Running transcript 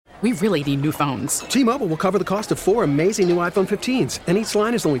We really need new phones. T-Mobile will cover the cost of 4 amazing new iPhone 15s, and each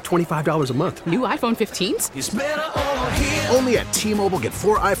line is only $25 a month. New iPhone 15s? It's better over here. Only at T-Mobile, get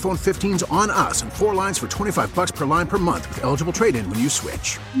 4 iPhone 15s on us and 4 lines for $25 per line per month with eligible trade-in when you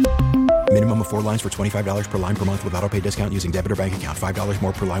switch. Minimum of 4 lines for $25 per line per month with autopay discount using debit or bank account. $5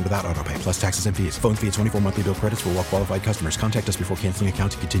 more per line without autopay, plus taxes and fees. Phone fee at 24 monthly bill credits for well-qualified customers. Contact us before canceling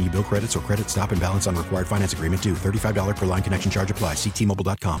account to continue bill credits or credit stop and balance on required finance agreement due. $35 per line connection charge applies. See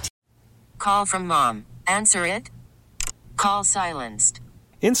T-Mobile.com. Call from mom. Answer it. Call silenced.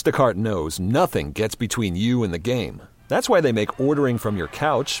 Instacart knows nothing gets between you and the game. That's why they make ordering from your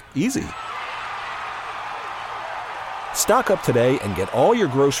couch easy. Stock up today and get all your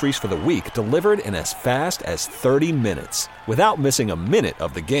groceries for the week delivered in as fast as 30 minutes without missing a minute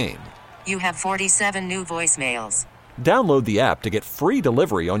of the game. You have 47 new voicemails. Download the app to get free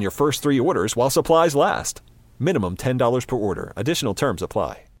delivery on your first 3 orders while supplies last. Minimum $10 per order. Additional terms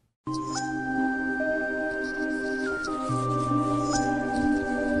apply.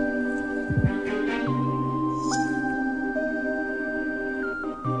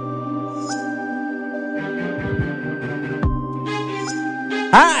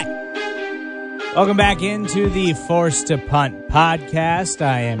 Hi! Welcome back into the Forced to Punt podcast.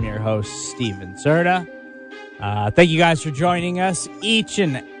 I am your host, Steven Serta. Thank you guys for joining us each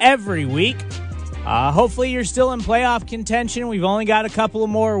and every week. Hopefully you're still in playoff contention. We've only got a couple of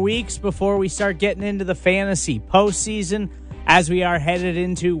more weeks before we start getting into the fantasy postseason as we are headed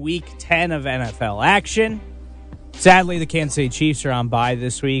into week 10 of NFL action. Sadly, the Kansas City Chiefs are on bye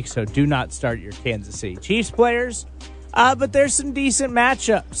this week, so do not start your Kansas City Chiefs players. But there's some decent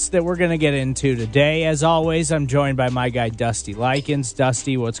matchups that we're going to get into today. As always, I'm joined by my guy, Dusty Likens.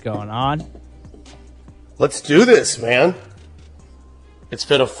 Dusty, what's going on? Let's do this, man. It's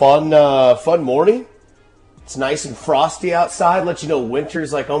been a fun morning. It's nice and frosty outside. Let you know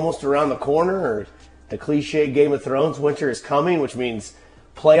winter's like almost around the corner. Or the cliche Game of Thrones, winter is coming, which means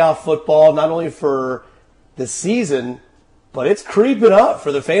playoff football, not only for the season, but it's creeping up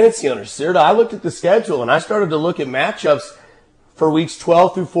for the fantasy owners. Serta, I looked at the schedule, and I started to look at matchups for weeks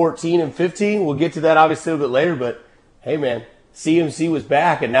 12 through 14 and 15. We'll get to that obviously a little bit later, but hey, man, CMC was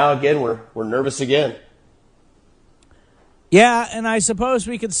back, and now again we're nervous again. Yeah, and I suppose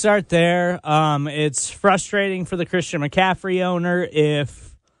we could start there. It's frustrating for the Christian McCaffrey owner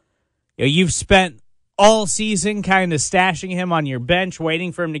if you've spent all season kind of stashing him on your bench,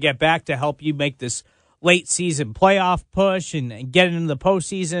 waiting for him to get back to help you make this late season playoff push and get into the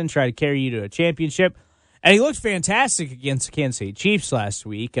postseason and try to carry you to a championship. And he looked fantastic against the Kansas City Chiefs last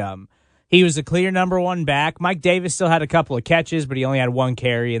week. He was the clear number one back. Mike Davis still had a couple of catches, but he only had 1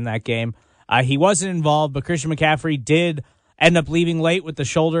 carry in that game. He wasn't involved, but Christian McCaffrey did end up leaving late with the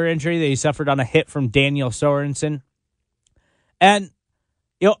shoulder injury that he suffered on a hit from Daniel Sorensen. And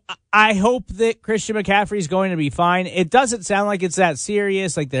I hope that Christian McCaffrey is going to be fine. It doesn't sound like it's that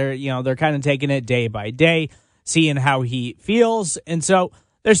serious. Like they're kind of taking it day by day, seeing how he feels. And so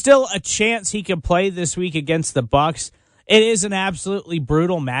there's still a chance he could play this week against the Bucs. It is an absolutely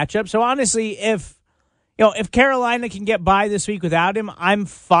brutal matchup. So honestly, if Carolina can get by this week without him, I'm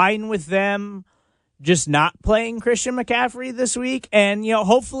fine with them just not playing Christian McCaffrey this week. And,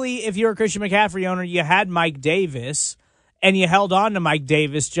 hopefully if you're a Christian McCaffrey owner, you had Mike Davis and you held on to Mike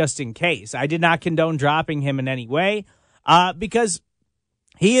Davis just in case. I did not condone dropping him in any way because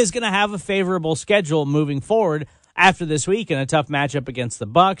he is going to have a favorable schedule moving forward after this week and a tough matchup against the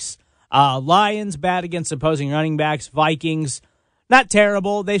Bucs. Lions, bad against opposing running backs. Vikings, not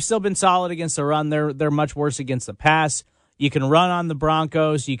terrible. They've still been solid against the run. They're much worse against the pass. You can run on the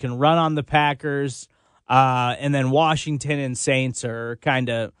Broncos. You can run on the Packers. And then Washington and Saints are kind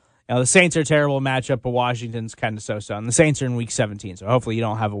of... the Saints are a terrible matchup, but Washington's kind of so-so. And the Saints are in Week 17, so hopefully you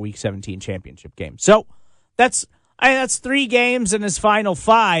don't have a Week 17 championship game. So that's 3 games in his final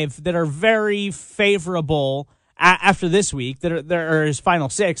 5 that are very favorable after this week, or his final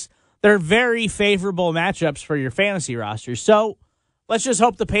 6. They're very favorable matchups for your fantasy roster. So let's just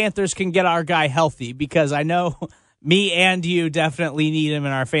hope the Panthers can get our guy healthy, because I know me and you definitely need him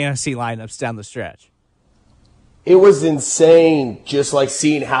in our fantasy lineups down the stretch. It was insane, just like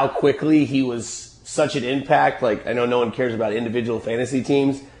seeing how quickly he was such an impact. Like, I know no one cares about individual fantasy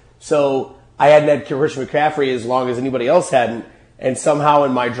teams, so I hadn't had Christian McCaffrey as long as anybody else hadn't, and somehow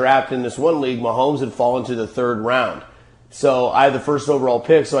in my draft in this one league, Mahomes had fallen to the 3rd round. So I had the first overall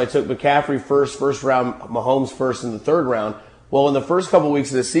pick, so I took McCaffrey first round, Mahomes first in the 3rd round. Well, in the first couple of weeks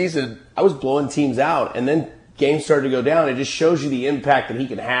of the season, I was blowing teams out, and then games started to go down. It just shows you the impact that he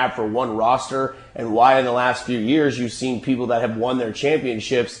can have for one roster and why in the last few years you've seen people that have won their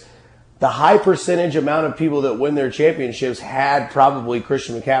championships the high percentage amount of people that win their championships had probably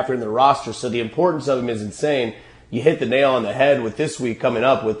Christian McCaffrey in their roster. So the importance of him is insane. You hit the nail on the head with this week coming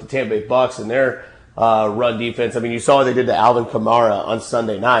up with the Tampa Bay Bucks and their run defense. I mean, you saw what they did to Alvin Kamara on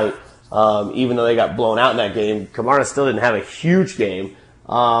Sunday night. Even though they got blown out in that game, Kamara still didn't have a huge game.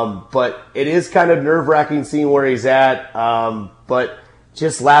 But it is kind of nerve-wracking seeing where he's at. But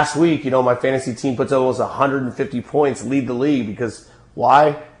just last week, my fantasy team puts almost 150 points, lead the league. Because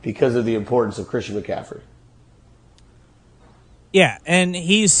why? Because of the importance of Christian McCaffrey. Yeah, and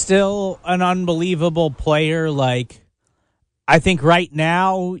he's still an unbelievable player. Like, I think right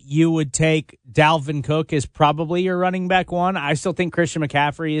now you would take Dalvin Cook as probably your running back one. I still think Christian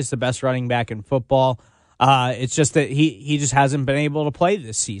McCaffrey is the best running back in football. It's just that he just hasn't been able to play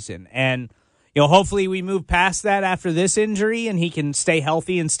this season. And, hopefully we move past that after this injury and he can stay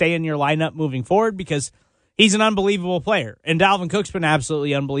healthy and stay in your lineup moving forward because he's an unbelievable player. And Dalvin Cook's been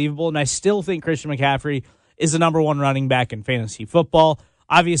absolutely unbelievable. And I still think Christian McCaffrey is the number one running back in fantasy football.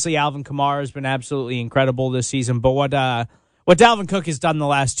 Obviously, Alvin Kamara has been absolutely incredible this season. But what Dalvin Cook has done the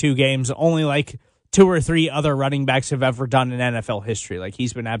last two games, only like 2 or 3 other running backs have ever done in NFL history. Like,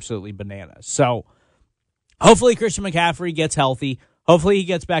 he's been absolutely bananas. So hopefully Christian McCaffrey gets healthy. Hopefully he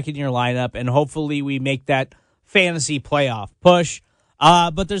gets back in your lineup, and hopefully we make that fantasy playoff push.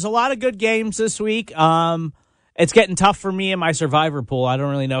 But there's a lot of good games this week. It's getting tough for me in my survivor pool. I don't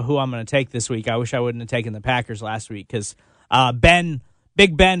really know who I'm going to take this week. I wish I wouldn't have taken the Packers last week because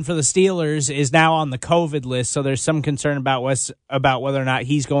Big Ben for the Steelers is now on the COVID list, so there's some concern about whether or not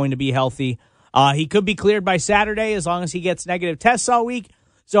he's going to be healthy. He could be cleared by Saturday as long as he gets negative tests all week.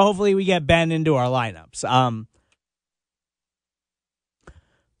 So hopefully we get Ben into our lineups.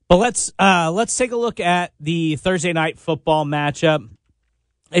 But let's take a look at the Thursday night football matchup.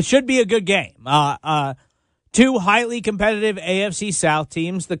 It should be a good game. Two highly competitive AFC South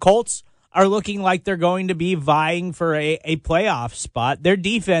teams. The Colts are looking like they're going to be vying for a playoff spot. Their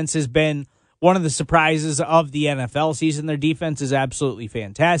defense has been one of the surprises of the NFL season. Their defense is absolutely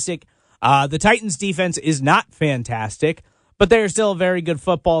fantastic. The Titans' defense is not fantastic, but they're still a very good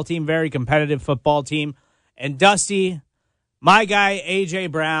football team, very competitive football team. And Dusty, my guy, A.J.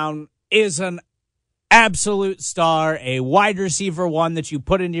 Brown, is an absolute star, a wide receiver one that you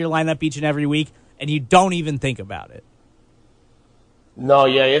put into your lineup each and every week, and you don't even think about it. No,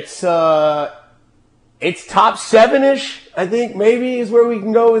 yeah, it's top 7-ish, I think, maybe is where we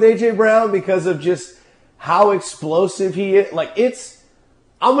can go with A.J. Brown because of just how explosive he is. Like,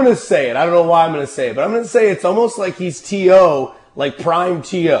 I'm going to say it. I don't know why I'm going to say it, but I'm going to say it's almost like he's T.O., like prime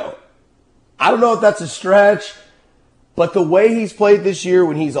T.O. I don't know if that's a stretch, but the way he's played this year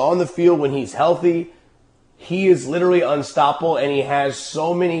when he's on the field, when he's healthy, he is literally unstoppable, and he has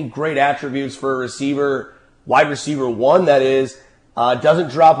so many great attributes for a receiver, wide receiver one, that is.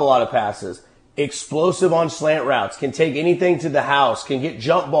 Doesn't drop a lot of passes. Explosive on slant routes. Can take anything to the house. Can get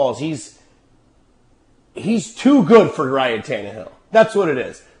jump balls. He's too good for Ryan Tannehill. That's what it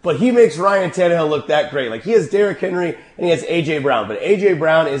is. But he makes Ryan Tannehill look that great. Like, he has Derrick Henry and he has A.J. Brown. But A.J.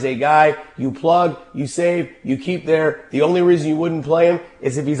 Brown is a guy you plug, you save, you keep there. The only reason you wouldn't play him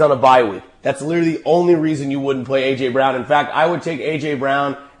is if he's on a bye week. That's literally the only reason you wouldn't play A.J. Brown. In fact, I would take A.J.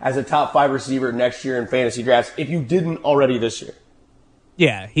 Brown as a top 5 receiver next year in fantasy drafts if you didn't already this year.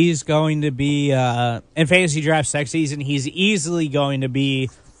 Yeah, he's going to be, in fantasy drafts next season, he's easily going to be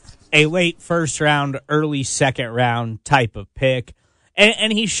a late first round, early second round type of pick.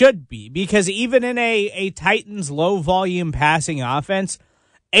 And he should be, because even in a Titans low volume passing offense,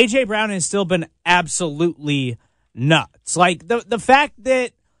 A.J. Brown has still been absolutely nuts. Like, the fact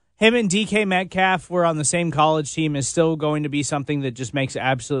that him and DK Metcalf were on the same college team is still going to be something that just makes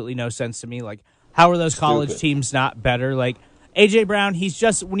absolutely no sense to me. Like, how are those college teams not better? Like, A.J. Brown, he's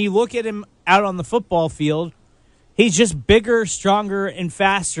just, when you look at him out on the football field, he's just bigger, stronger, and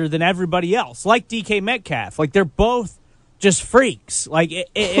faster than everybody else, like DK Metcalf. Like, they're both just freaks. Like,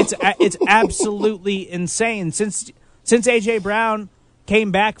 it's absolutely insane. Since A.J. Brown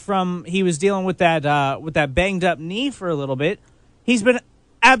came back from, he was dealing with that banged up knee for a little bit, he's been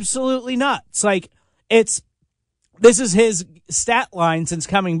absolutely nuts. Like, this is his stat line since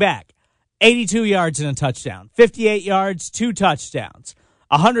coming back. 82 yards and a touchdown, 58 yards, 2 touchdowns,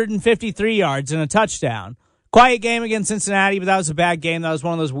 153 yards and a touchdown. Quiet game against Cincinnati, but that was a bad game. That was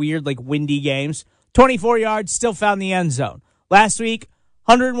one of those weird, like, windy games. 24 yards, still found the end zone. Last week,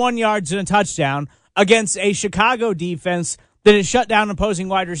 101 yards and a touchdown against a Chicago defense that has shut down opposing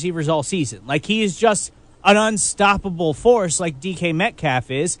wide receivers all season. Like, he is just an unstoppable force like DK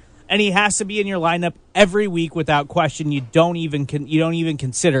Metcalf is, and he has to be in your lineup every week without question. You don't even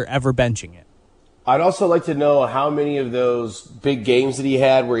consider ever benching it. I'd also like to know how many of those big games that he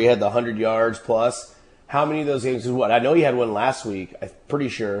had where he had the 100 yards plus, how many of those games is what? I know he had one last week, I'm pretty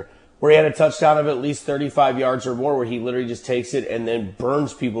sure, where he had a touchdown of at least 35 yards or more where he literally just takes it and then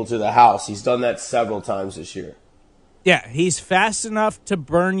burns people to the house. He's done that several times this year. Yeah, he's fast enough to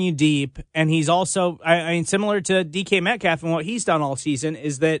burn you deep, and he's also, I mean, similar to DK Metcalf, and what he's done all season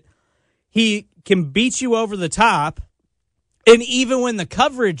is that he can beat you over the top, and even when the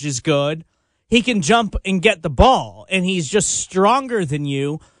coverage is good, he can jump and get the ball, and he's just stronger than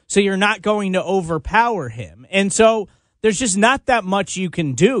you, so you're not going to overpower him. And so there's just not that much you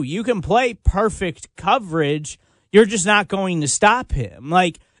can do. You can play perfect coverage, you're just not going to stop him.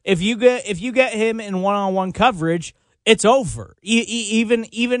 Like, if you get him in one-on-one coverage, it's over. Even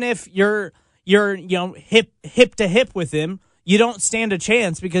if you're hip to hip with him, you don't stand a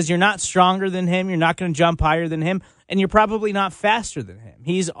chance because you're not stronger than him. You're not going to jump higher than him, and you're probably not faster than him.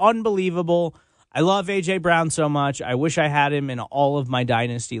 He's unbelievable. I love A.J. Brown so much. I wish I had him in all of my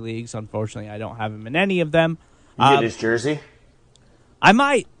dynasty leagues. Unfortunately, I don't have him in any of them. You get his jersey? I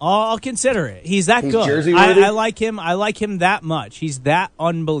might. I'll consider it. He's that good. Jersey worthy? I like him. I like him that much. He's that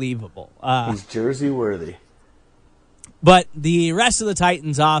unbelievable. He's jersey worthy. But the rest of the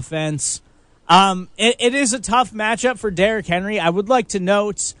Titans offense, it is a tough matchup for Derrick Henry. I would like to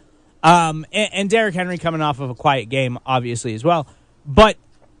note, and Derrick Henry coming off of a quiet game, obviously, as well. But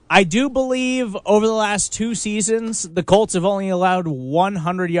I do believe over the last 2 seasons, the Colts have only allowed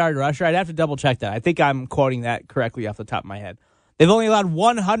 100-yard rusher. I'd have to double-check that. I think I'm quoting that correctly off the top of my head. They've only allowed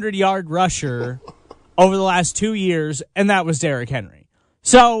 100-yard rusher over the last 2 years, and that was Derrick Henry.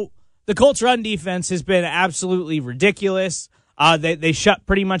 So the Colts' run defense has been absolutely ridiculous. They shut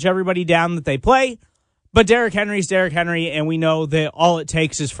pretty much everybody down that they play. But Derrick Henry's Derrick Henry, and we know that all it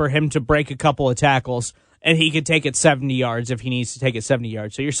takes is for him to break a couple of tackles, and he could take it 70 yards if he needs to take it 70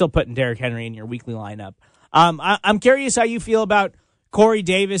 yards. So you're still putting Derrick Henry in your weekly lineup. I'm curious how you feel about Corey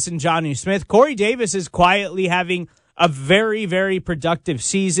Davis and Jonnu Smith. Corey Davis is quietly having a very, very productive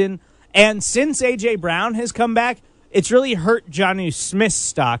season. And since A.J. Brown has come back, it's really hurt Jonnu Smith's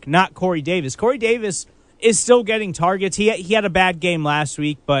stock, not Corey Davis. Corey Davis is still getting targets. He had a bad game last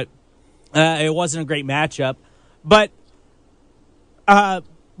week, but it wasn't a great matchup. But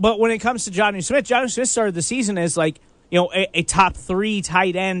when it comes to Jonnu Smith started the season as a top 3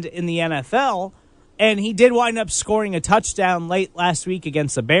 tight end in the NFL, and he did wind up scoring a touchdown late last week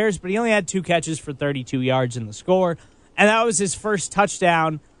against the Bears, but he only had 2 catches for 32 yards in the score, and that was his first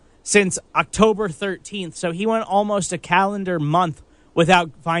touchdown since October 13th, so he went almost a calendar month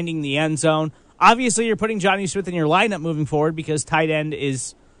without finding the end zone. Obviously, you're putting Jonnu Smith in your lineup moving forward because tight end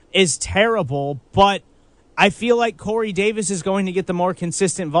is terrible, but I feel like Corey Davis is going to get the more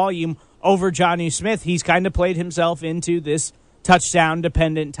consistent volume over Jonnu Smith. He's kind of played himself into this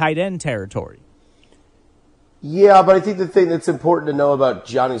touchdown-dependent tight end territory. Yeah, but I think the thing that's important to know about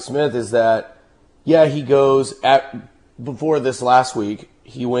Jonnu Smith is that, he goes before this last week,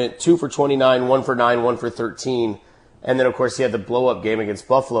 he went 2 for 29, 1 for 9, 1 for 13. And then, of course, he had the blow-up game against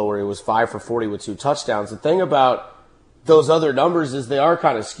Buffalo where he was 5 for 40 with 2 touchdowns. The thing about those other numbers is they are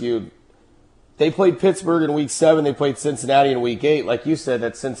kind of skewed. They played Pittsburgh in Week 7. They played Cincinnati in Week 8. Like you said,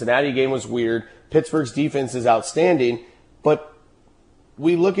 that Cincinnati game was weird. Pittsburgh's defense is outstanding. But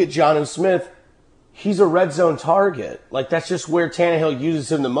we look at Jonnu Smith, he's a red zone target. Like, that's just where Tannehill uses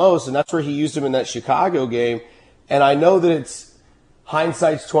him the most, and that's where he used him in that Chicago game. And I know that it's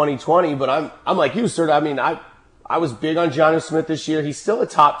hindsight's 20/20, but I'm like you, sir. I mean, I was big on Jonnu Smith this year. He's still a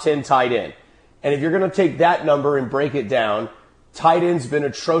top 10 tight end. And if you're going to take that number and break it down, tight end's been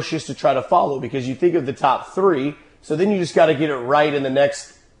atrocious to try to follow because you think of the top 3, so then you just got to get it right in the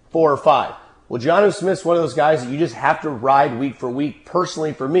next 4 or 5. Well, Jonnu Smith's one of those guys that you just have to ride week for week.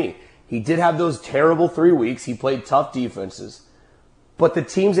 Personally, for me, he did have those terrible 3 weeks. He played tough defenses. But the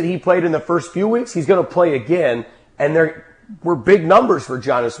teams that he played in the first few weeks, he's going to play again, and there were big numbers for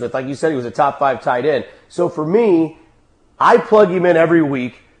Jonnu Smith. Like you said, he was a top 5 tight end. So for me, I plug him in every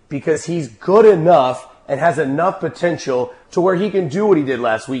week because he's good enough and has enough potential to where he can do what he did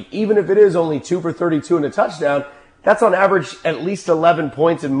last week. Even if it is only 2 for 32 and a touchdown, that's on average at least 11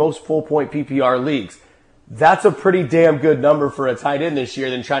 points in most full-point PPR leagues. That's a pretty damn good number for a tight end this year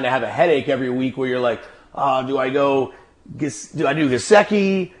than trying to have a headache every week where you're like, do I do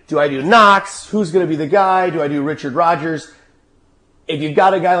Gesicki? Do I do Knox? Who's going to be the guy? Do I do Richard Rodgers? If you've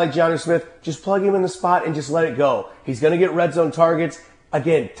got a guy like Jonnu Smith, just plug him in the spot and just let it go. He's going to get red zone targets.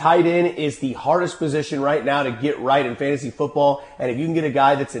 Again, tight end is the hardest position right now to get right in fantasy football. And if you can get a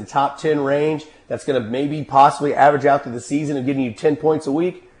guy that's in top 10 range, that's going to maybe possibly average out through the season and getting you 10 points a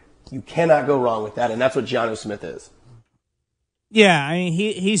week, you cannot go wrong with that. And that's what Jonnu Smith is. Yeah, I mean,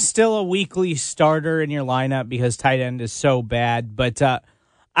 he's still a weekly starter in your lineup because tight end is so bad. But,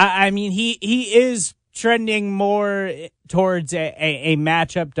 I mean, he is trending more towards a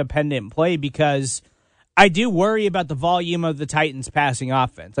matchup-dependent play because I do worry about the volume of the Titans' passing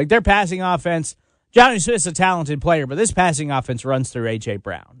offense. Like, their passing offense, Johnny Smith's a talented player, but this passing offense runs through A.J.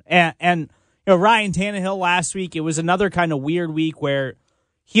 Brown. And you know, Ryan Tannehill last week, it was another kind of weird week where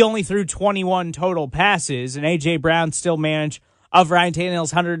he only threw 21 total passes, and A.J. Brown still managed. Of Ryan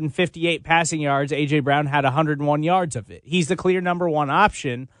Tannehill's 158 passing yards, A.J. Brown had 101 yards of it. He's the clear number one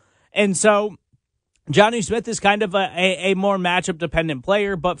option. And so Johnny Smith is kind of a more matchup-dependent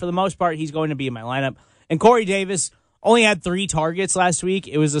player, but for the most part, he's going to be in my lineup. And Corey Davis only had 3 targets last week.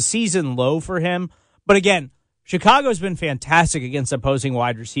 It was a season low for him. But again, Chicago's been fantastic against opposing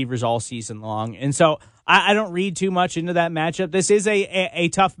wide receivers all season long. And so I don't read too much into that matchup. This is a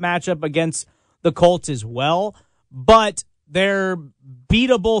tough matchup against the Colts as well, but they're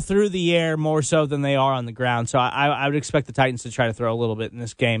beatable through the air more so than they are on the ground. So I would expect the Titans to try to throw a little bit in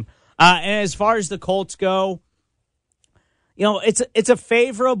this game. And as far as the Colts go, you know, it's a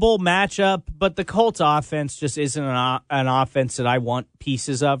favorable matchup, but the Colts offense just isn't an offense that I want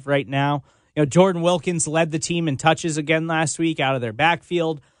pieces of right now. You know, Jordan Wilkins led the team in touches again last week out of their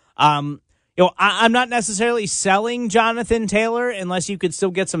backfield. You know, I'm not necessarily selling Jonathan Taylor unless you could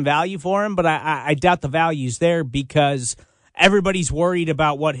still get some value for him, but I doubt the value's there because everybody's worried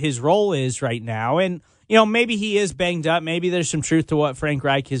about what his role is right now. And, you know, maybe he is banged up. Maybe there's some truth to what Frank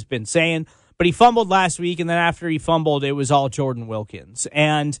Reich has been saying. But he fumbled last week, and then after he fumbled, it was all Jordan Wilkins.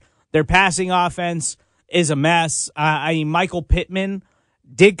 And their passing offense is a mess. I mean, Michael Pittman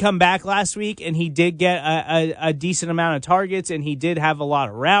did come back last week, and he did get a decent amount of targets, and he did have a lot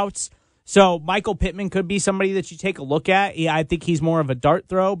of routes. So Michael Pittman could be somebody that you take a look at. Yeah, I think he's more of a dart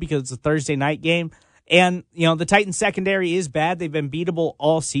throw because it's a Thursday night game. And, you know, the Titans secondary is bad. They've been beatable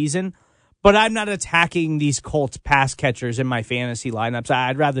all season. But I'm not attacking these Colts pass catchers in my fantasy lineups.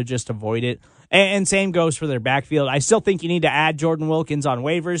 I'd rather just avoid it. And same goes for their backfield. I still think you need to add Jordan Wilkins on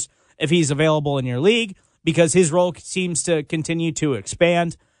waivers if he's available in your league because his role seems to continue to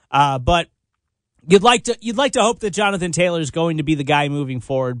expand. But you'd like to hope that Jonathan Taylor is going to be the guy moving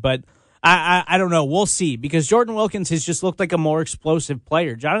forward. But I don't know. We'll see because Jordan Wilkins has just looked like a more explosive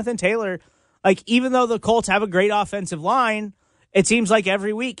player. Jonathan Taylor, like, even though the Colts have a great offensive line, it seems like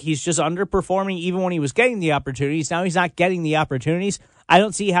every week he's just underperforming even when he was getting the opportunities. Now he's not getting the opportunities. I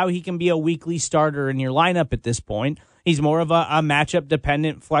don't see how he can be a weekly starter in your lineup at this point. He's more of a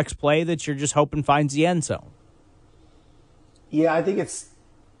matchup-dependent flex play that you're just hoping finds the end zone. Yeah, I think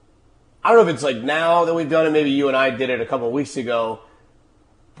I don't know if it's like now that we've done it. Maybe you and I did it a couple of weeks ago.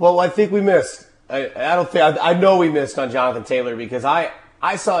 Well, I think we missed. I know we missed on Jonathan Taylor because I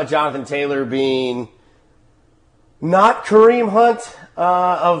saw Jonathan Taylor being not Kareem Hunt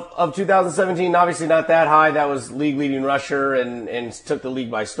of 2017, obviously not that high. That was league-leading rusher and took the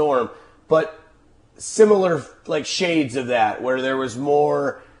league by storm. But similar like shades of that, where there was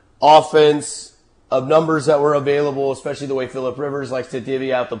more offense of numbers that were available, especially the way Phillip Rivers likes to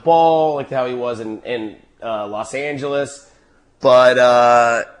divvy out the ball, like how he was in Los Angeles. But,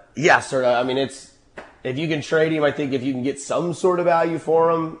 yeah, sort of, I mean, if you can trade him, I think if you can get some sort of value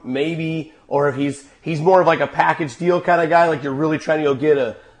for him, maybe, or if he's more of like a package deal kind of guy, like you're really trying to go get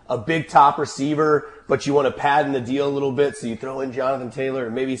a big top receiver, but you want to pad in the deal a little bit, so you throw in Jonathan Taylor,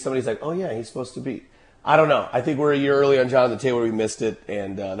 and maybe somebody's like, oh yeah, he's supposed to be. I don't know. I think we're a year early on Jonathan Taylor. We missed it,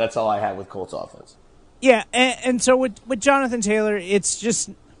 and that's all I have with Colts offense. Yeah, and so with Jonathan Taylor, it's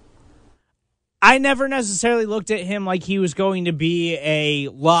just I never necessarily looked at him like he was going to be a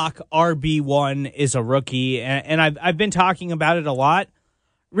lock RB1 as a rookie, and I've been talking about it a lot.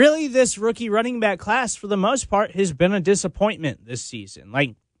 Really, this rookie running back class, for the most part, has been a disappointment this season.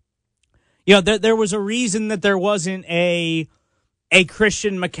 Like, you know, there was a reason that there wasn't a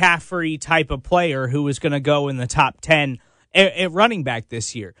Christian McCaffrey type of player who was going to go in the top 10 at running back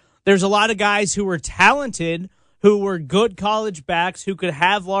this year. There's a lot of guys who were talented, who were good college backs, who could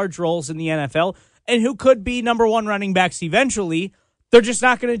have large roles in the NFL, and who could be number one running backs eventually. They're just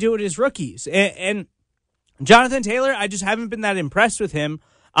not going to do it as rookies. And Jonathan Taylor, I just haven't been that impressed with him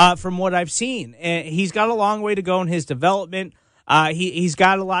from what I've seen. And he's got a long way to go in his development. He's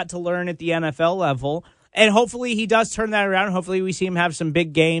got a lot to learn at the NFL level. And hopefully he does turn that around. Hopefully we see him have some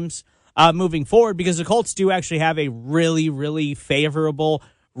big games moving forward, because the Colts do actually have a really, really favorable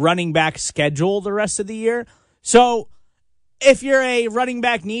running back schedule the rest of the year. So if you're a running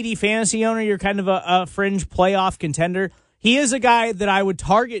back needy fantasy owner, you're kind of a fringe playoff contender, he is a guy that I would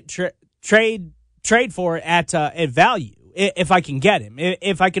target trade for at value if I can get him.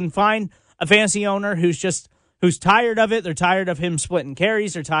 If I can find a fantasy owner who's who's tired of it. They're tired of him splitting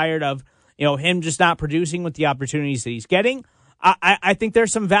carries. They're tired of, him just not producing with the opportunities that he's getting. I think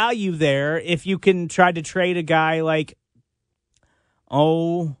there's some value there if you can try to trade a guy like,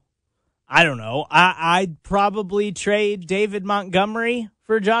 I don't know. I'd probably trade David Montgomery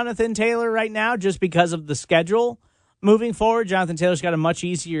for Jonathan Taylor right now just because of the schedule moving forward. Jonathan Taylor's got a much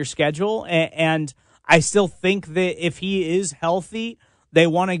easier schedule, and I still think that if he is healthy, they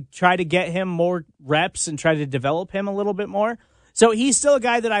want to try to get him more reps and try to develop him a little bit more. So he's still a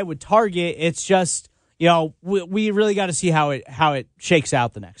guy that I would target. It's just, we really got to see how it shakes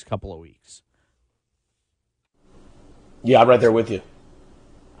out the next couple of weeks. Yeah, I'm right there with you.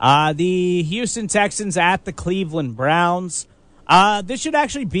 The Houston Texans at the Cleveland Browns. This should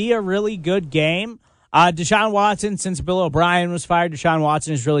actually be a really good game. Deshaun Watson, since Bill O'Brien was fired, Deshaun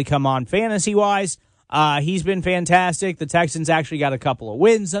Watson has really come on fantasy-wise. He's been fantastic. The Texans actually got a couple of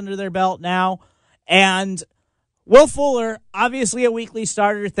wins under their belt now. And Will Fuller, obviously a weekly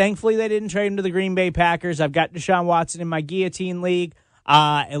starter. Thankfully, they didn't trade him to the Green Bay Packers. I've got Deshaun Watson in my guillotine league.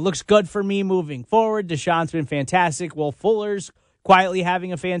 It looks good for me moving forward. Deshaun's been fantastic. Will Fuller's quietly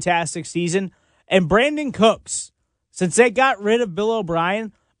having a fantastic season. And Brandon Cooks, since they got rid of Bill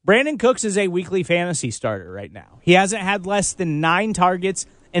O'Brien, Brandon Cooks is a weekly fantasy starter right now. He hasn't had less than 9 targets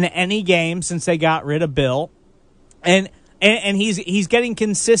in any game since they got rid of Bill. And he's getting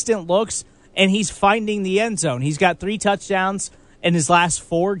consistent looks, and he's finding the end zone. He's got 3 touchdowns in his last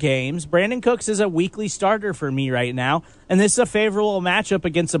 4 games. Brandon Cooks is a weekly starter for me right now, and this is a favorable matchup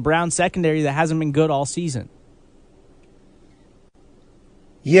against the Browns secondary that hasn't been good all season.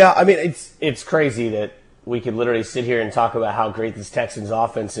 Yeah, I mean, it's crazy that we could literally sit here and talk about how great this Texans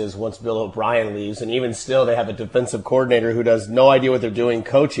offense is once Bill O'Brien leaves, and even still they have a defensive coordinator who does no idea what they're doing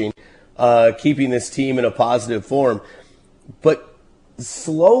coaching, keeping this team in a positive form. But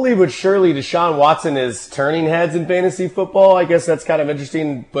slowly but surely, Deshaun Watson is turning heads in fantasy football. I guess that's kind of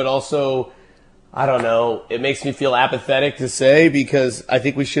interesting, but also, I don't know, it makes me feel apathetic to say because I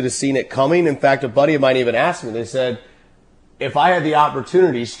think we should have seen it coming. In fact, a buddy of mine even asked me, they said, if I had the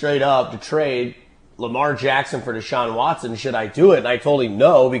opportunity straight up to trade Lamar Jackson for Deshaun Watson, should I do it? And I told him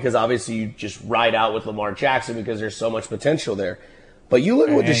no, because obviously you just ride out with Lamar Jackson because there's so much potential there. But you look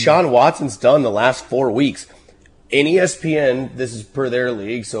at what Deshaun Watson's done the last 4 weeks. In ESPN, this is per their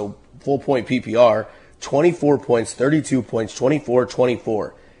league, so full point PPR, 24 points, 32 points, 24,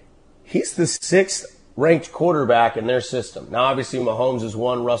 24. He's the 6th ranked quarterback in their system. Now, obviously, Mahomes is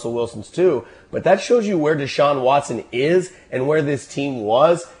 1, Russell Wilson's 2, but that shows you where Deshaun Watson is and where this team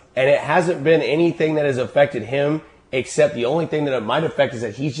was, and it hasn't been anything that has affected him, except the only thing that it might affect is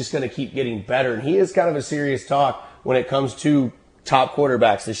that he's just going to keep getting better, and he is kind of a serious talk when it comes to top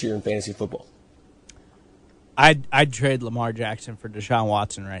quarterbacks this year in fantasy football. I'd trade Lamar Jackson for Deshaun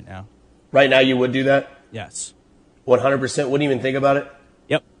Watson right now. Right now you would do that? Yes. 100%? Wouldn't even think about it?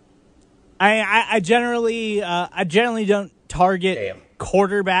 Yep. I generally don't target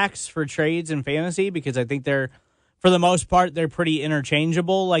quarterbacks for trades in fantasy because I think they're, for the most part, they're pretty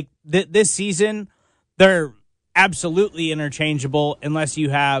interchangeable. Like this season, they're absolutely interchangeable unless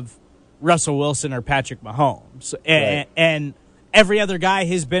you have Russell Wilson or Patrick Mahomes. And every other guy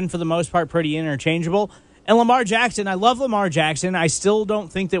has been, for the most part, pretty interchangeable. And Lamar Jackson, I love Lamar Jackson. I still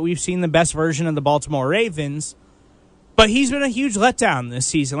don't think that we've seen the best version of the Baltimore Ravens, but he's been a huge letdown this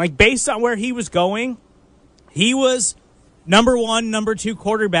season. Like, based on where he was going, he was number 1, number 2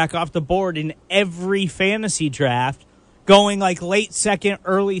 quarterback off the board in every fantasy draft, going like late 2nd,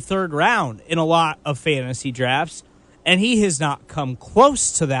 early 3rd round in a lot of fantasy drafts. And he has not come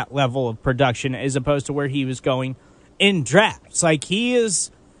close to that level of production as opposed to where he was going in drafts. Like, he is,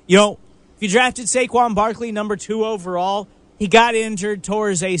 if you drafted Saquon Barkley, number 2 overall, he got injured, tore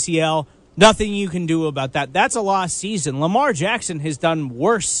his ACL. Nothing you can do about that. That's a lost season. Lamar Jackson has done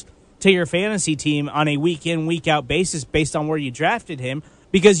worse to your fantasy team on a week-in, week-out basis based on where you drafted him,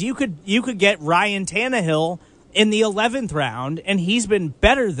 because you could get Ryan Tannehill in the 11th round, and he's been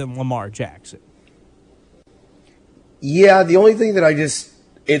better than Lamar Jackson. Yeah, the only thing that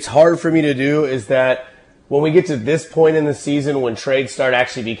it's hard for me to do is that when we get to this point in the season, when trades start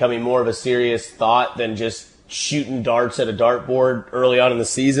actually becoming more of a serious thought than just shooting darts at a dartboard early on in the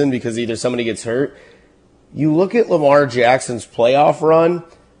season because either somebody gets hurt, you look at Lamar Jackson's playoff run,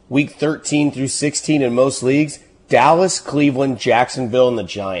 week 13 through 16 in most leagues, Dallas, Cleveland, Jacksonville, and the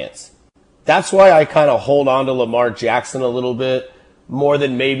Giants. That's why I kind of hold on to Lamar Jackson a little bit more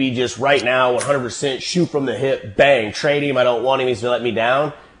than maybe just right now 100% shoot from the hip, bang, trade him, I don't want him, he's going to let me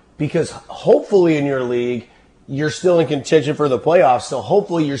down. Because hopefully in your league, you're still in contention for the playoffs, so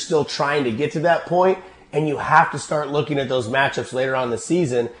hopefully you're still trying to get to that point, and you have to start looking at those matchups later on in the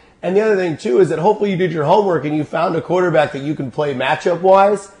season. And the other thing, too, is that hopefully you did your homework and you found a quarterback that you can play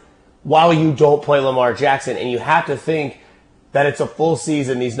matchup-wise while you don't play Lamar Jackson. And you have to think that it's a full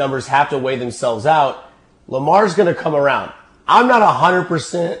season. These numbers have to weigh themselves out. Lamar's going to come around. I'm not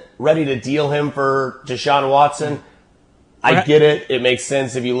 100% ready to deal him for Deshaun Watson. I get it. It makes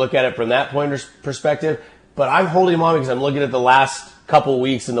sense if you look at it from that perspective. But I'm holding him on because I'm looking at the last couple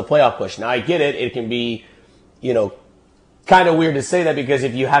weeks in the playoff push. Now, I get it. It can be, kind of weird to say that because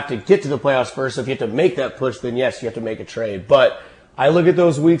if you have to get to the playoffs first, if you have to make that push, then yes, you have to make a trade. But I look at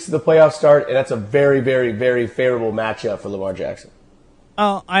those weeks of the playoff start, and that's a very, very, very favorable matchup for Lamar Jackson.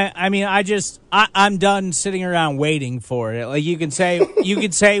 Oh, I'm done sitting around waiting for it. Like you can say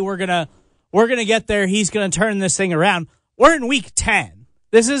we're gonna get there. He's gonna turn this thing around. We're in week 10.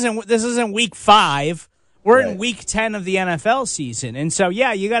 This isn't week 5. We're in week 10 of the NFL season, and so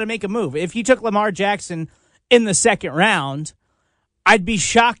yeah, you got to make a move. If you took Lamar Jackson in the second round, I'd be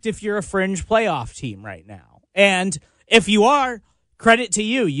shocked if you're a fringe playoff team right now. And if you are, credit to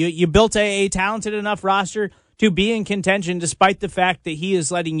you. You built a talented enough roster to be in contention despite the fact that he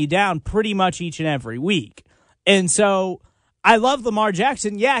is letting you down pretty much each and every week. And so I love Lamar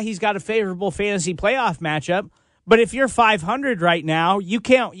Jackson. Yeah, he's got a favorable fantasy playoff matchup, but if you're 500 right now, you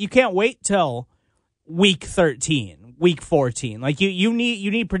can't wait till week 13, week 14. Like you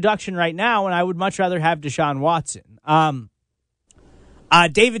need production right now, and I would much rather have Deshaun Watson.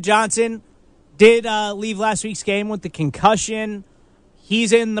 David Johnson did leave last week's game with the concussion.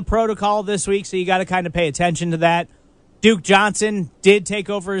 He's in the protocol this week, so you got to kind of pay attention to that. Duke Johnson did take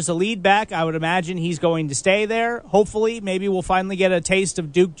over as a lead back. I would imagine he's going to stay there. Hopefully, maybe we'll finally get a taste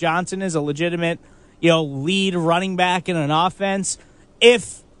of Duke Johnson as a legitimate, lead running back in an offense.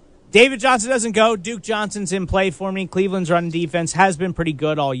 If David Johnson doesn't go, Duke Johnson's in play for me. Cleveland's running defense has been pretty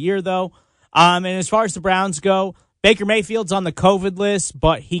good all year, though. And as far as the Browns go, Baker Mayfield's on the COVID list,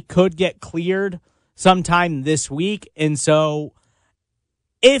 but he could get cleared sometime this week. And so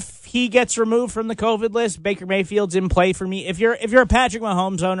if he gets removed from the COVID list, Baker Mayfield's in play for me. If you're a Patrick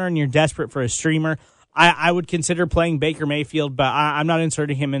Mahomes owner and you're desperate for a streamer, I would consider playing Baker Mayfield, but I'm not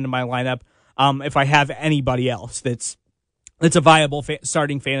inserting him into my lineup if I have anybody else that's a viable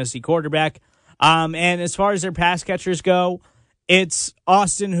starting fantasy quarterback. And as far as their pass catchers go, it's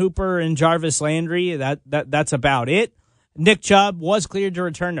Austin Hooper and Jarvis Landry. That's about it. Nick Chubb was cleared to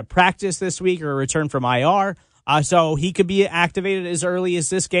return to practice this week or return from IR. So he could be activated as early as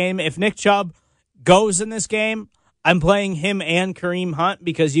this game. If Nick Chubb goes in this game, I'm playing him and Kareem Hunt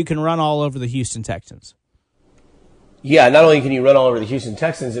because you can run all over the Houston Texans. Yeah, not only can you run all over the Houston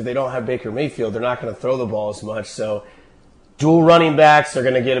Texans, if they don't have Baker Mayfield, they're not going to throw the ball as much. So dual running backs are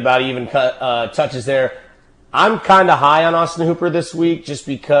going to get about even touches there. I'm kind of high on Austin Hooper this week just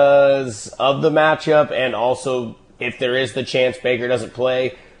because of the matchup and also if there is the chance Baker doesn't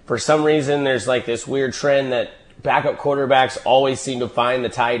play. For some reason, there's like this weird trend that backup quarterbacks always seem to find the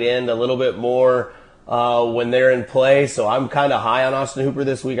tight end a little bit more when they're in play. So I'm kind of high on Austin Hooper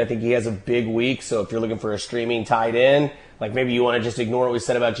this week. I think he has a big week. So if you're looking for a streaming tight end, like maybe you want to just ignore what we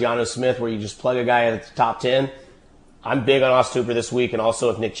said about Geno Smith where you just plug a guy at the top 10. I'm big on Austin Hooper this week. And also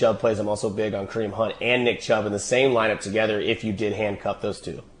if Nick Chubb plays, I'm also big on Kareem Hunt and Nick Chubb in the same lineup together if you did handcuff those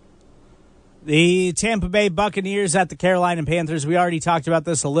two. The Tampa Bay Buccaneers at the Carolina Panthers. We already talked about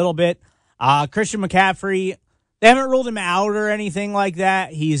this a little bit. Christian McCaffrey, they haven't ruled him out or anything like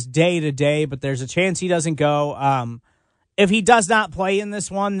that. He's day-to-day, but there's a chance he doesn't go. If he does not play in this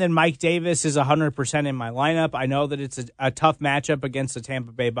one, then Mike Davis is 100% in my lineup. I know that it's a tough matchup against the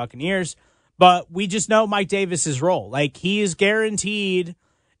Tampa Bay Buccaneers, but we just know Mike Davis's role. Like, he is guaranteed,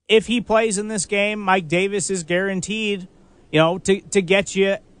 if he plays in this game, Mike Davis is guaranteed, to get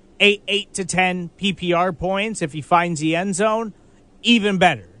you 8 to 10 PPR points. If he finds the end zone, even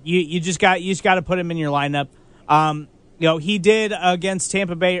better. You just got to put him in your lineup. He did against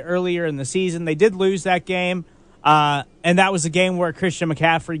Tampa Bay earlier in the season. They did lose that game, and that was a game where Christian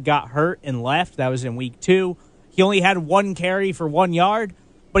McCaffrey got hurt and left. That was in week 2. He only had 1 carry for 1 yard,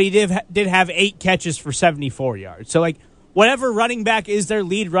 but he did have 8 catches for 74 yards. So, like, whatever running back is their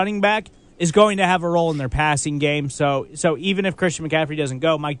lead running back is going to have a role in their passing game. So even if Christian McCaffrey doesn't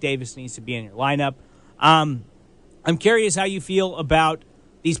go, Mike Davis needs to be in your lineup. I'm curious how you feel about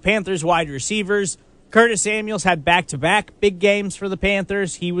these Panthers wide receivers. Curtis Samuels had back-to-back big games for the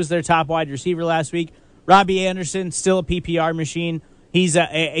Panthers. He was their top wide receiver last week. Robbie Anderson, still a PPR machine. He's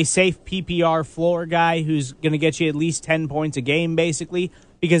a safe PPR floor guy who's going to get you at least 10 points a game, basically,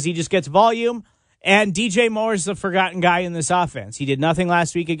 because he just gets volume. And DJ Moore is the forgotten guy in this offense. He did nothing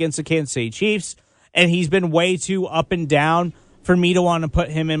last week against the Kansas City Chiefs, and he's been way too up and down for me to want to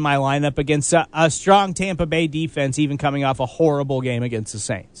put him in my lineup against a strong Tampa Bay defense, even coming off a horrible game against the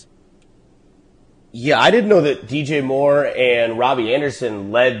Saints. Yeah, I didn't know that DJ Moore and Robbie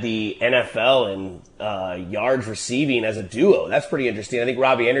Anderson led the NFL in yards receiving as a duo. That's pretty interesting. I think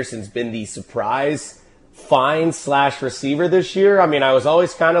Robbie Anderson's been the surprise find/receiver this year. I mean, I was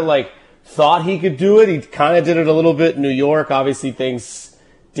always kind of like thought he could do it. He kind of did it a little bit in New York. Obviously, things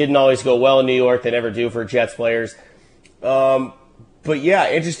didn't always go well in New York. They never do for Jets players. But yeah,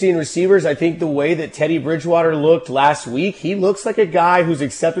 interesting receivers. I think the way that Teddy Bridgewater looked last week, he looks like a guy who's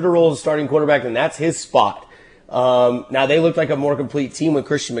accepted a role as a starting quarterback, and that's his spot. Now, they look like a more complete team with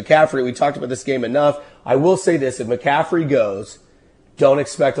Christian McCaffrey. We talked about this game enough. I will say this, if McCaffrey goes, don't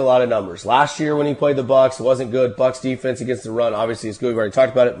expect a lot of numbers. Last year when he played the Bucs, it wasn't good. Bucs defense against the run, obviously, is good. We've already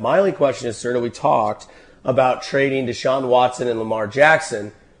talked about it. My only question is, sir, we talked about trading Deshaun Watson and Lamar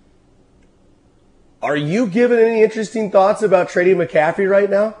Jackson. Are you giving any interesting thoughts about trading McCaffrey right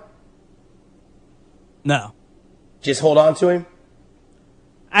now? No. Just hold on to him?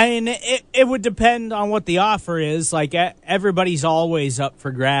 I mean, it would depend on what the offer is. Like, everybody's always up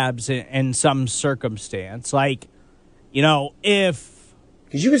for grabs in some circumstance. Like, you know, if...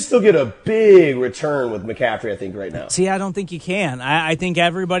 Because you can still get a big return with McCaffrey, I think, right now. See, I don't think you can. I think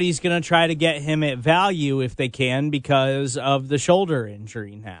everybody's going to try to get him at value if they can because of the shoulder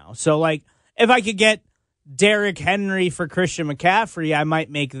injury now. So, like... If I could get Derrick Henry for Christian McCaffrey, I might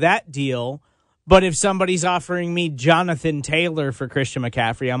make that deal. But if somebody's offering me Jonathan Taylor for Christian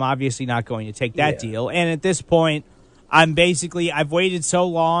McCaffrey, I'm obviously not going to take that deal. And at this point, I've waited so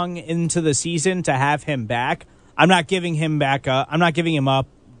long into the season to have him back. I'm not giving him back up. I'm not giving him up,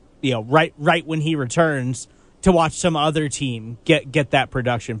 you know, right when he returns to watch some other team get that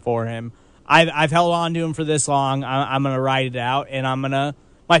production for him. I've held on to him for this long. I'm going to ride it out, and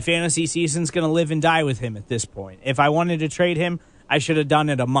my fantasy season's going to live and die with him at this point. If I wanted to trade him, I should have done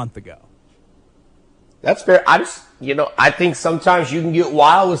it a month ago. That's fair. I think sometimes you can get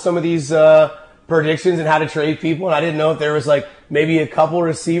wild with some of these predictions and how to trade people. And I didn't know if there was like maybe a couple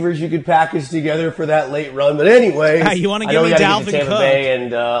receivers you could package together for that late run. But anyway, you want to give me Dalvin Tampa Cook Bay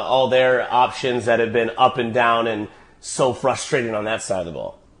and all their options that have been up and down and so frustrating on that side of the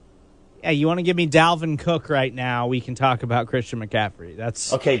ball. Yeah, you want to give me Dalvin Cook right now, we can talk about Christian McCaffrey.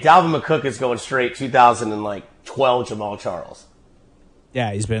 That's okay, Dalvin McCook is going straight 2012 Jamal Charles.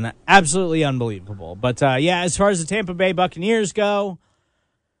 Yeah, he's been absolutely unbelievable. But, as far as the Tampa Bay Buccaneers go,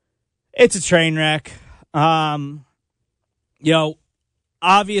 it's a train wreck.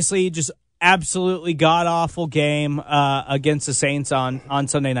 Obviously just absolutely god-awful game against the Saints on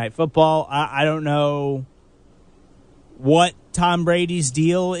Sunday Night Football. I don't know what Tom Brady's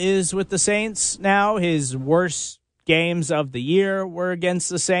deal is with the Saints now. His worst games of the year were against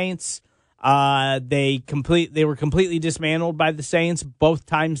the Saints. They were completely dismantled by the Saints both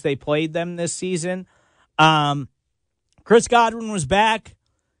times they played them this season. Chris Godwin was back.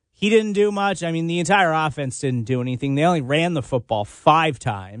 He didn't do much. I mean, the entire offense didn't do anything. They only ran the football 5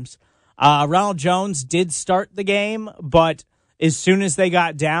 times. Ronald Jones did start the game, but as soon as they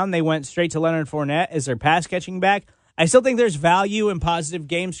got down, they went straight to Leonard Fournette as their pass-catching back. I still think there's value in positive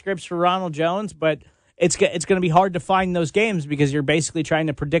game scripts for Ronald Jones, but it's going to be hard to find those games because you're basically trying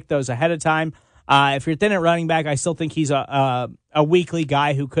to predict those ahead of time. If you're thin at running back, I still think he's a weekly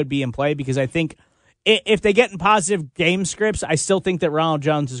guy who could be in play because I think if they get in positive game scripts, I still think that Ronald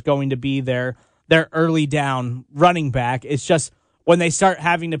Jones is going to be their early down running back. It's just when they start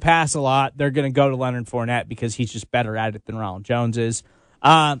having to pass a lot, they're going to go to Leonard Fournette because he's just better at it than Ronald Jones is.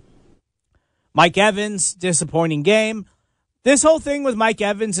 Mike Evans, disappointing game. This whole thing with Mike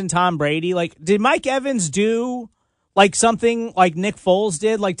Evans and Tom Brady, like, did Mike Evans do like something like Nick Foles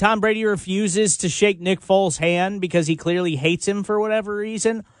did? Like Tom Brady refuses to shake Nick Foles' hand because he clearly hates him for whatever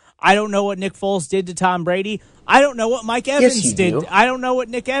reason. I don't know what Nick Foles did to Tom Brady. I don't know what Mike Evans did. Do. I don't know what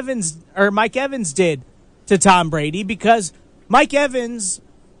Mike Evans did to Tom Brady because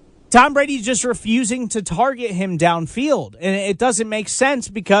Tom Brady's just refusing to target him downfield. And it doesn't make sense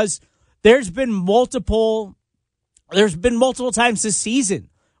because there's been multiple times this season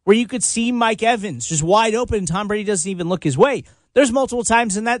where you could see Mike Evans just wide open and Tom Brady doesn't even look his way. There's multiple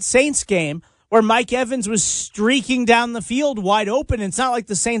times in that Saints game where Mike Evans was streaking down the field wide open. It's not like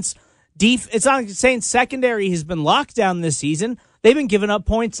the Saints secondary has been locked down this season. They've been giving up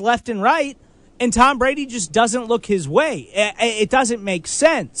points left and right, and Tom Brady just doesn't look his way. It doesn't make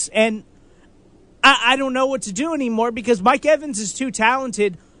sense. And I don't know what to do anymore because Mike Evans is too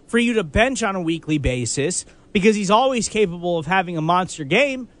talented for you to bench on a weekly basis because he's always capable of having a monster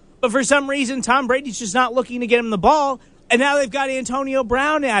game. But for some reason, Tom Brady's just not looking to get him the ball, and now they've got Antonio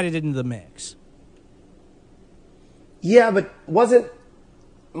Brown added into the mix. Yeah, but wasn't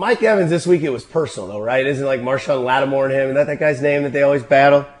Mike Evans this week? It was personal, though, right? Isn't like Marshawn Lattimore and him? Isn't that guy's name that they always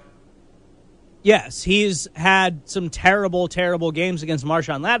battle? Yes, he's had some terrible, terrible games against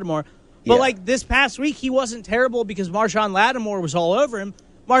Marshawn Lattimore. But, like, this past week, he wasn't terrible because Marshawn Lattimore was all over him.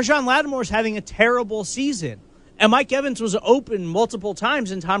 Marshawn Lattimore's having a terrible season. And Mike Evans was open multiple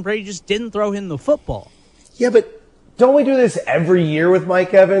times, and Tom Brady just didn't throw him the football. Yeah, but don't we do this every year with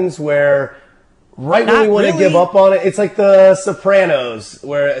Mike Evans where right when we want to give up on it, it's like the Sopranos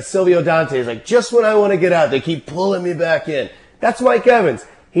where Silvio Dante is like, just when I want to get out, they keep pulling me back in. That's Mike Evans.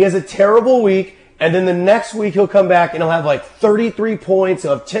 He has a terrible week, and then the next week he'll come back and he'll have like 33 points,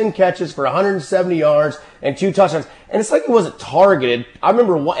 he'll have 10 catches for 170 yards and 2 touchdowns. And it's like he wasn't targeted. I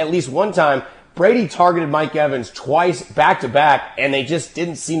remember at least one time Brady targeted Mike Evans twice back-to-back, and they just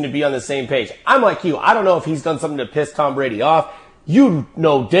didn't seem to be on the same page. I'm like you. I don't know if he's done something to piss Tom Brady off. You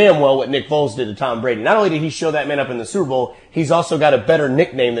know damn well what Nick Foles did to Tom Brady. Not only did he show that man up in the Super Bowl, he's also got a better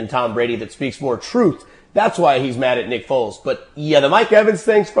nickname than Tom Brady that speaks more truth. That's why he's mad at Nick Foles. But yeah, the Mike Evans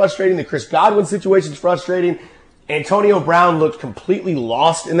thing's frustrating. The Chris Godwin situation's frustrating. Antonio Brown looked completely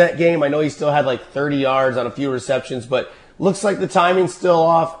lost in that game. I know he still had like 30 yards on a few receptions, but looks like the timing's still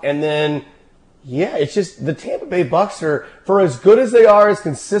off. And then, yeah, it's just the Tampa Bay Bucs are, for as good as they are, as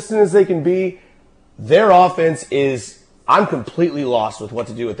consistent as they can be, their offense is, I'm completely lost with what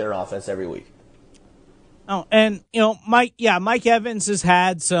to do with their offense every week. Oh, and, Mike Evans has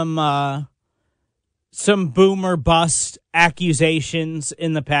had some boom or bust accusations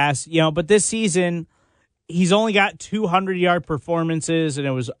in the past, but this season he's only got 200-yard performances, and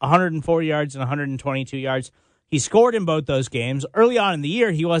it was 104 yards and 122 yards. He scored in both those games. Early on in the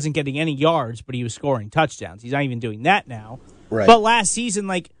year, he wasn't getting any yards, but he was scoring touchdowns. He's not even doing that now. Right. But last season,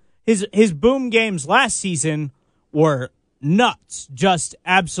 like his boom games last season were nuts, just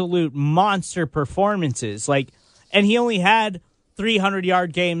absolute monster performances. And he only had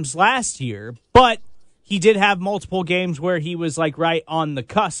 300-yard games last year, but he did have multiple games where he was like right on the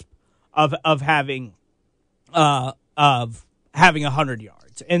cusp of having 100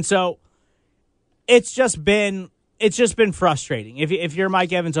 yards. And so it's just been frustrating if you're a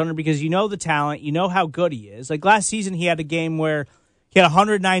Mike Evans owner, because you know the talent, you know how good he is. Like last season, he had a game where he had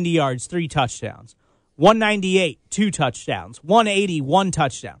 190 yards, 3 touchdowns, 198, 2 touchdowns, 180, 1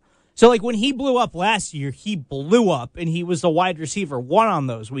 touchdown. So like when he blew up last year, he blew up, and he was the wide receiver 1 on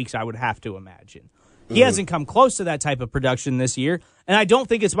those weeks, I would have to imagine. He hasn't come close to that type of production this year, and I don't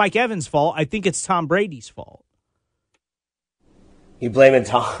think it's Mike Evans' fault. I think it's Tom Brady's fault. You blaming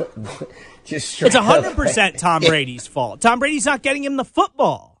Tom? It's 100% Tom Brady's fault. Tom Brady's not getting him the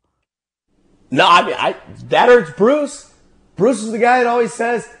football. No, I mean, that hurts Bruce. Bruce is the guy that always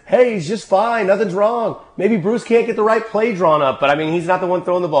says, hey, he's just fine, nothing's wrong. Maybe Bruce can't get the right play drawn up, but I mean, he's not the one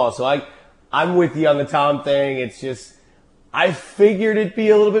throwing the ball. So I'm with you on the Tom thing. It's just, I figured it'd be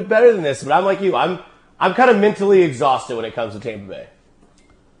a little bit better than this, but I'm like you. I'm kind of mentally exhausted when it comes to Tampa Bay.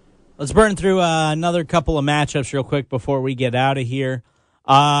 Let's burn through another couple of matchups real quick before we get out of here.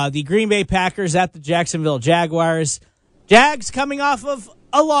 The Green Bay Packers at the Jacksonville Jaguars. Jags coming off of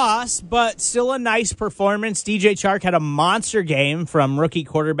a loss, but still a nice performance. DJ Chark had a monster game from rookie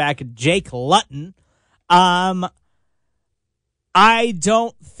quarterback Jake Luton. I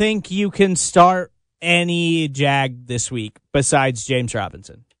don't think you can start any Jag this week besides James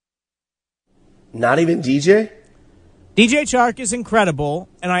Robinson. Not even DJ? DJ Chark is incredible,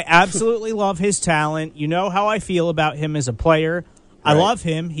 and I absolutely love his talent. You know how I feel about him as a player. I love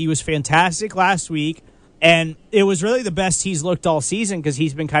him. He was fantastic last week, and it was really the best he's looked all season because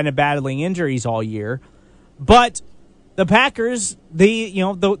he's been kind of battling injuries all year. But the Packers, the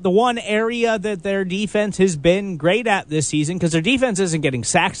one area that their defense has been great at this season, because their defense isn't getting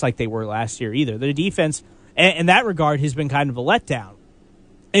sacks like they were last year either. Their defense, in that regard, has been kind of a letdown.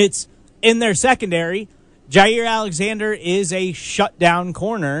 It's in their secondary. Jair Alexander is a shutdown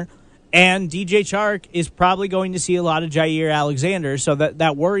corner, and DJ Chark is probably going to see a lot of Jair Alexander, so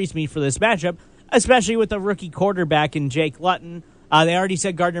that worries me for this matchup, especially with the rookie quarterback in Jake Luton. They already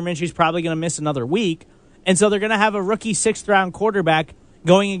said Gardner Minshew's probably going to miss another week, and so they're going to have a rookie 6th-round quarterback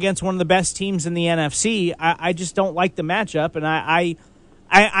going against one of the best teams in the NFC. I just don't like the matchup, and I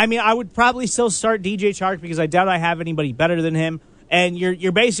mean, I would probably still start DJ Chark because I doubt I have anybody better than him. And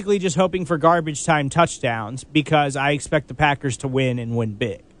you're basically just hoping for garbage time touchdowns because I expect the Packers to win and win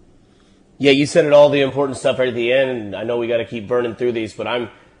big. Yeah, you said it all the important stuff right at the end, and I know we got to keep burning through these, but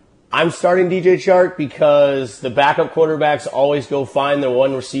I'm starting DJ Chark because the backup quarterbacks always go find their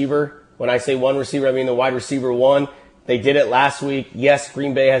one receiver. When I say one receiver, I mean the wide receiver 1. They did it last week. Yes,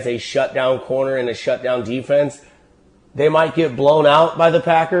 Green Bay has a shutdown corner and a shutdown defense. They might get blown out by the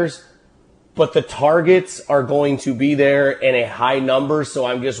Packers, but the targets are going to be there in a high number, so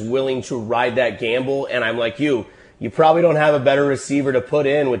I'm just willing to ride that gamble. And I'm like you you probably don't have a better receiver to put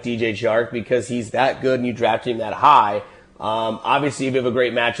in with DJ Chark because he's that good and you drafted him that high. Obviously, if you have a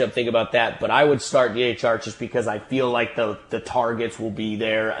great matchup, think about that. But I would start DJ Chark just because I feel like the targets will be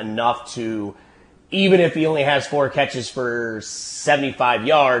there enough to, even if he only has 4 catches for 75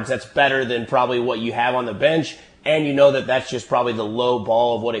 yards, that's better than probably what you have on the bench. And you know that that's just probably the low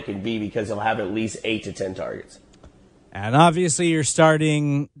ball of what it can be because he'll have at least 8 to 10 targets. And obviously you're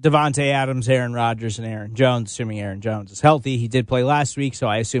starting Devontae Adams, Aaron Rodgers, and Aaron Jones, assuming Aaron Jones is healthy. He did play last week, so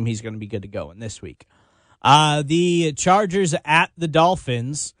I assume he's going to be good to go in this week. The Chargers at the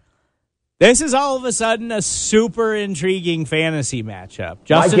Dolphins. This is all of a sudden a super intriguing fantasy matchup.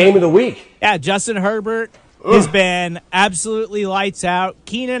 My game of the week. Yeah, Justin Herbert has been absolutely lights out.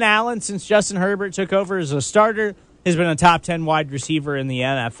 Keenan Allen, since Justin Herbert took over as a starter, has been a top 10 wide receiver in the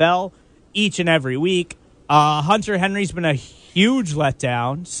NFL each and every week. Hunter Henry's been a huge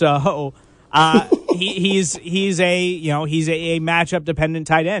letdown, so he's a matchup dependent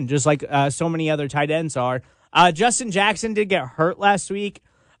tight end, just like so many other tight ends are. Justin Jackson did get hurt last week,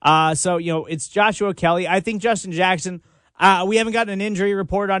 so it's Joshua Kelly. I think Justin Jackson. We haven't gotten an injury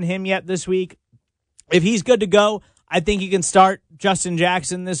report on him yet this week. If he's good to go, I think you can start Justin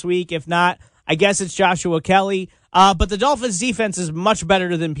Jackson this week. If not, I guess it's Joshua Kelly. But the Dolphins' defense is much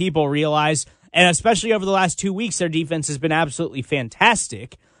better than people realize. And especially over the last 2 weeks, their defense has been absolutely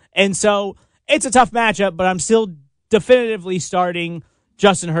fantastic. And so it's a tough matchup, but I'm still definitively starting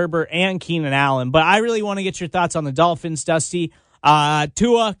Justin Herbert and Keenan Allen. But I really want to get your thoughts on the Dolphins, Dusty.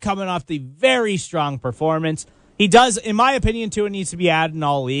 Tua coming off the very strong performance. He does, in my opinion, Tua needs to be added in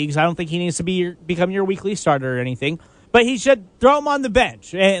all leagues. I don't think he needs to become your weekly starter or anything. But he should throw him on the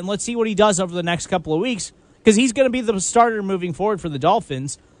bench. And let's see what he does over the next couple of weeks, because he's going to be the starter moving forward for the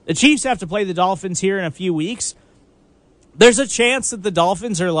Dolphins. The Chiefs have to play the Dolphins here in a few weeks. There's a chance that the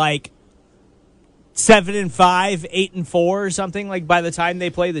Dolphins are like 7-5, 8-4 or something like by the time they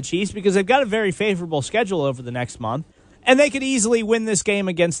play the Chiefs, because they've got a very favorable schedule over the next month, and they could easily win this game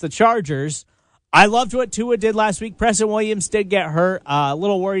against the Chargers. I loved what Tua did last week. Preston Williams did get hurt. A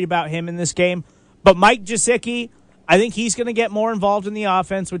little worried about him in this game. But Mike Gesicki, I think he's going to get more involved in the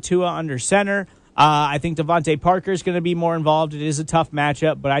offense with Tua under center. I think Devontae Parker is going to be more involved. It is a tough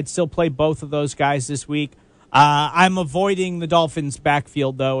matchup, but I'd still play both of those guys this week. I'm avoiding the Dolphins'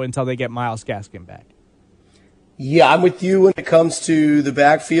 backfield, though, until they get Myles Gaskin back. Yeah, I'm with you when it comes to the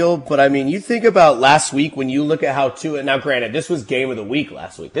backfield, but I mean, you think about last week when you look at how Tua, now granted, this was game of the week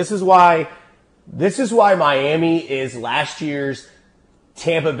last week. This is why Miami is last year's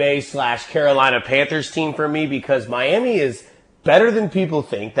Tampa Bay / Carolina Panthers team for me, because Miami is better than people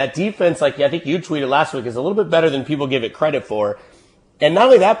think. That defense, like I think you tweeted last week, is a little bit better than people give it credit for. And not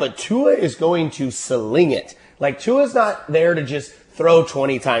only that, but Tua is going to sling it. Like, Tua's not there to just throw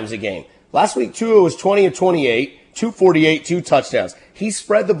 20 times a game. Last week, Tua was 20 of 28, 248, 2 touchdowns. He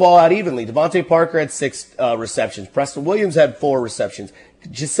spread the ball out evenly. Devontae Parker had 6 receptions. Preston Williams had 4 receptions.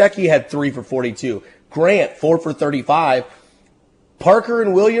 Gesicki had 3 for 42. Grant, 4 for 35. Parker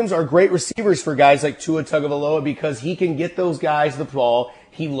and Williams are great receivers for guys like Tua Tagovailoa because he can get those guys the ball.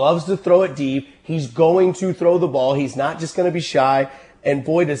 He loves to throw it deep. He's going to throw the ball. He's not just going to be shy. And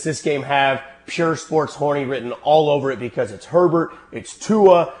boy, does this game have Pure Sports Horny written all over it, because it's Herbert, it's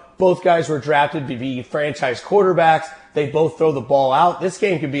Tua. Both guys were drafted to be franchise quarterbacks. They both throw the ball out. This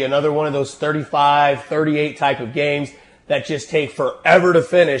game could be another one of those 35, 38 type of games that just take forever to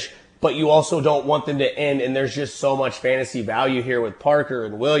finish, but you also don't want them to end. And there's just so much fantasy value here with Parker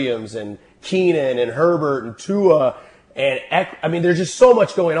and Williams and Keenan and Herbert and Tua. And I mean, there's just so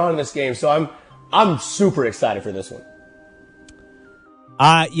much going on in this game. So I'm super excited for this one.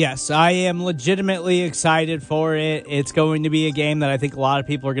 Yes, I am legitimately excited for it. It's going to be a game that I think a lot of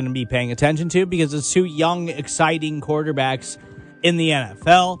people are going to be paying attention to, because it's 2 young, exciting quarterbacks in the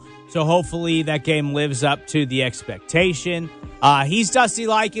NFL. So hopefully that game lives up to the expectation. He's Dusty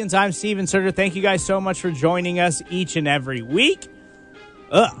Likens. I'm Steven Serter. Thank you guys so much for joining us each and every week.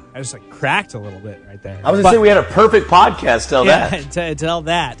 I just cracked a little bit right there. I was going to say we had a perfect podcast till that. Tell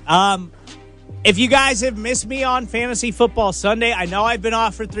that. If you guys have missed me on Fantasy Football Sunday, I know I've been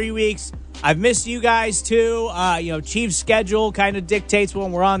off for 3 weeks. I've missed you guys too. Chief's schedule kind of dictates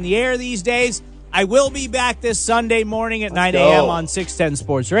when we're on the air these days. I will be back this Sunday morning at 9 a.m. on 610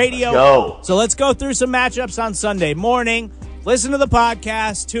 Sports Radio. So let's go through some matchups on Sunday morning. Listen to the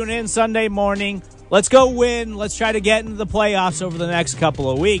podcast. Tune in Sunday morning. Let's go win. Let's try to get into the playoffs over the next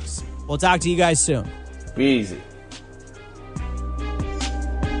couple of weeks. We'll talk to you guys soon. Be easy.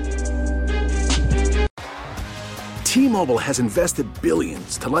 T-Mobile has invested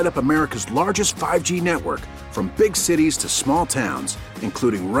billions to light up America's largest 5G network, from big cities to small towns,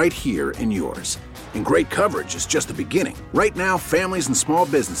 including right here in yours. And great coverage is just the beginning. Right now, families and small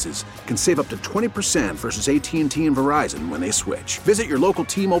businesses can save up to 20% versus AT&T and Verizon when they switch. Visit your local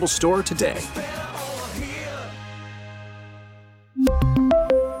T-Mobile store today.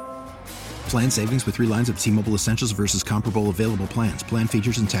 Plan savings with 3 lines of T-Mobile Essentials versus comparable available plans. Plan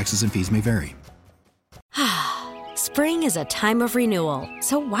features and taxes and fees may vary. Spring is a time of renewal,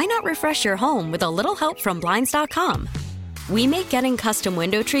 so why not refresh your home with a little help from Blinds.com? We make getting custom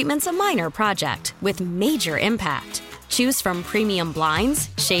window treatments a minor project with major impact. Choose from premium blinds,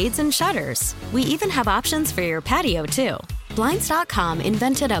 shades, and shutters. We even have options for your patio, too. Blinds.com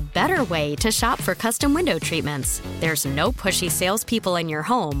invented a better way to shop for custom window treatments. There's no pushy salespeople in your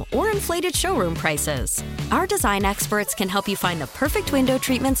home or inflated showroom prices. Our design experts can help you find the perfect window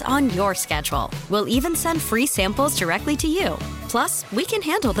treatments on your schedule. We'll even send free samples directly to you. Plus, we can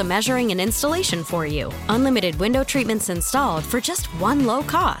handle the measuring and installation for you. Unlimited window treatments installed for just one low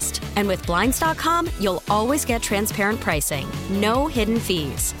cost. And with Blinds.com, you'll always get transparent pricing. No hidden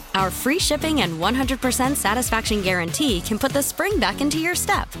fees. Our free shipping and 100% satisfaction guarantee can put the spring back into your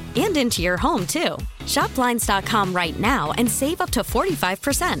step and into your home, too. Shop Blinds.com right now and save up to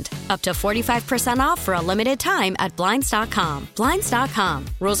 45%. Up to 45% off for a limited time at Blinds.com. Blinds.com.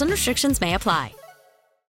 Rules and restrictions may apply.